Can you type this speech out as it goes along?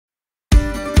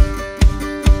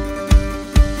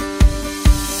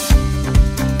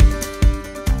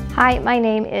Hi, my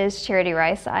name is Charity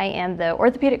Rice. I am the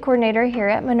orthopedic coordinator here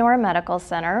at Menorah Medical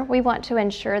Center. We want to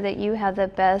ensure that you have the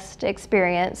best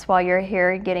experience while you're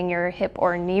here getting your hip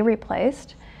or knee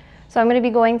replaced. So I'm going to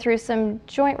be going through some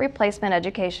joint replacement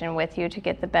education with you to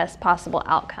get the best possible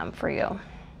outcome for you.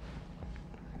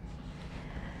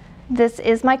 This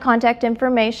is my contact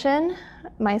information.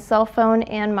 My cell phone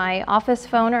and my office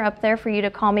phone are up there for you to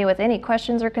call me with any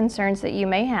questions or concerns that you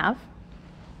may have.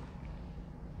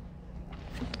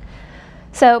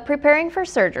 So, preparing for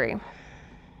surgery.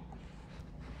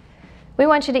 We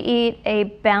want you to eat a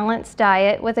balanced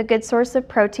diet with a good source of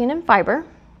protein and fiber.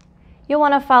 You'll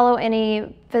want to follow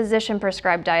any physician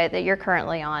prescribed diet that you're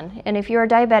currently on. And if you are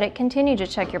diabetic, continue to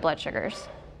check your blood sugars.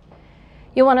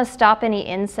 You'll want to stop any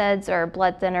NSAIDs or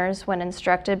blood thinners when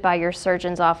instructed by your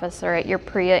surgeon's office or at your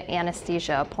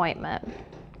pre-anesthesia appointment.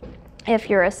 If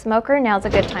you're a smoker, now's a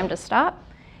good time to stop.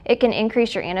 It can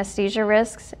increase your anesthesia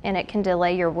risks and it can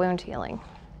delay your wound healing.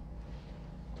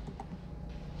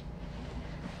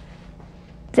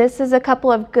 This is a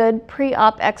couple of good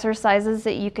pre-op exercises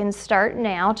that you can start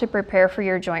now to prepare for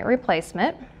your joint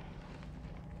replacement.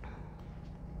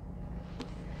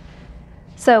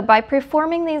 So by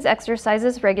performing these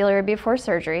exercises regularly before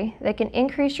surgery, they can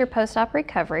increase your post-op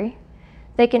recovery,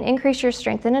 they can increase your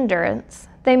strength and endurance,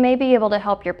 they may be able to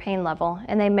help your pain level,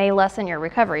 and they may lessen your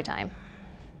recovery time.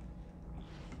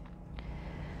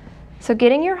 So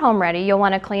getting your home ready, you'll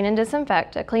want to clean and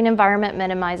disinfect. A clean environment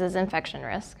minimizes infection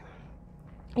risk.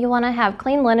 You'll want to have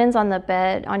clean linens on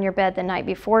your bed the night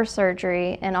before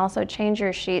surgery, and also change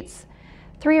your sheets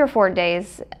 3 or 4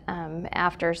 days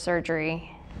after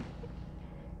surgery.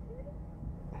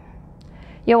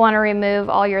 You'll want to remove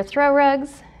all your throw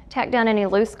rugs, tack down any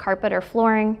loose carpet or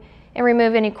flooring, and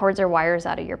remove any cords or wires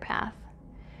out of your path.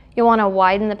 You'll want to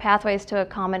widen the pathways to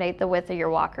accommodate the width of your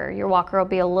walker. Your walker will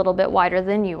be a little bit wider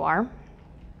than you are.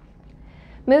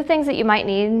 Move things that you might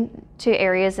need to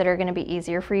areas that are going to be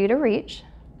easier for you to reach.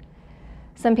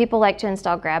 Some people like to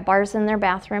install grab bars in their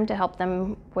bathroom to help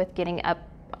them with getting up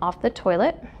off the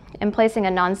toilet, and placing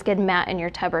a non-skid mat in your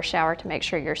tub or shower to make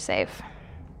sure you're safe.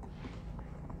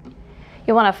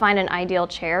 You'll want to find an ideal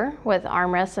chair with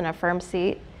armrests and a firm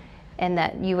seat, and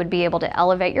that you would be able to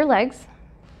elevate your legs.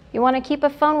 You want to keep a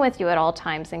phone with you at all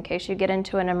times in case you get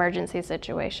into an emergency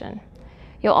situation.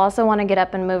 You'll also want to get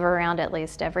up and move around at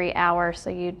least every hour so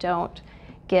you don't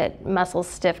get muscle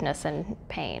stiffness and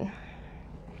pain.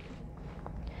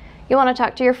 You want to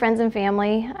talk to your friends and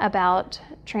family about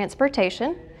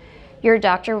transportation. Your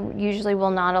doctor usually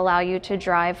will not allow you to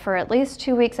drive for at least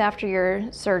 2 weeks after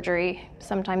your surgery,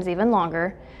 sometimes even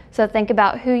longer. So think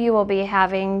about who you will be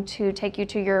having to take you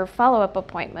to your follow-up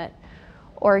appointment,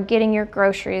 or getting your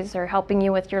groceries, or helping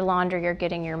you with your laundry, or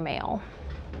getting your mail.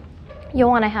 You'll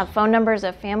want to have phone numbers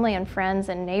of family and friends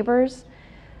and neighbors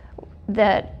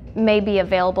that may be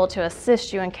available to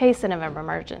assist you in case of an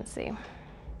emergency.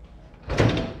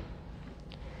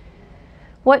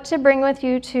 What to bring with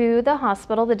you to the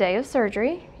hospital the day of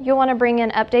surgery. You'll want to bring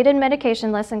an updated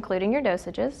medication list including your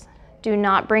dosages. Do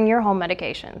not bring your home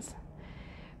medications.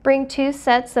 Bring 2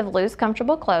 sets of loose,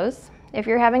 comfortable clothes. If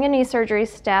you're having a knee surgery,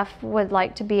 staff would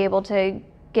like to be able to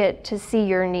get to see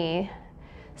your knee.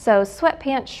 So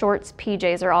sweatpants, shorts,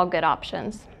 PJs are all good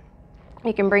options.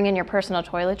 You can bring in your personal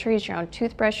toiletries, your own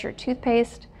toothbrush, your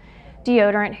toothpaste,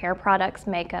 deodorant, hair products,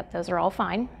 makeup, those are all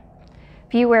fine.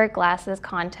 If you wear glasses,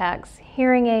 contacts,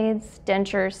 hearing aids,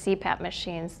 dentures, CPAP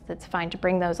machines, that's fine to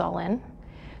bring those all in.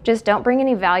 Just don't bring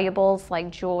any valuables like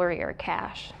jewelry or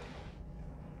cash.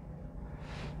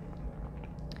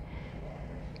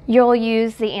 You'll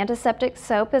use the antiseptic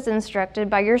soap as instructed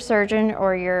by your surgeon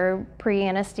or your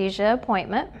pre-anesthesia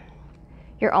appointment.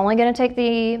 You're only going to take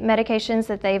the medications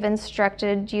that they've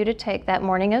instructed you to take that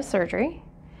morning of surgery.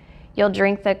 You'll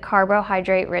drink the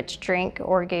carbohydrate-rich drink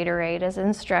or Gatorade as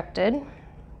instructed.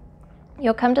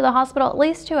 You'll come to the hospital at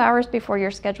least 2 hours before your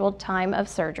scheduled time of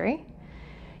surgery.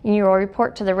 You will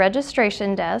report to the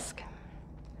registration desk.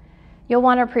 You'll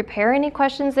want to prepare any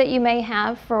questions that you may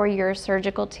have for your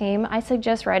surgical team. I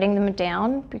suggest writing them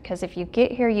down, because if you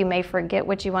get here, you may forget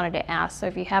what you wanted to ask. So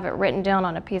if you have it written down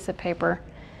on a piece of paper,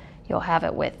 you'll have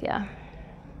it with you.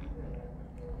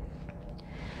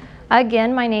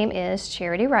 Again, my name is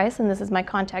Charity Rice, and this is my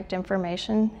contact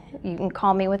information. You can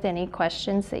call me with any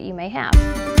questions that you may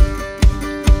have.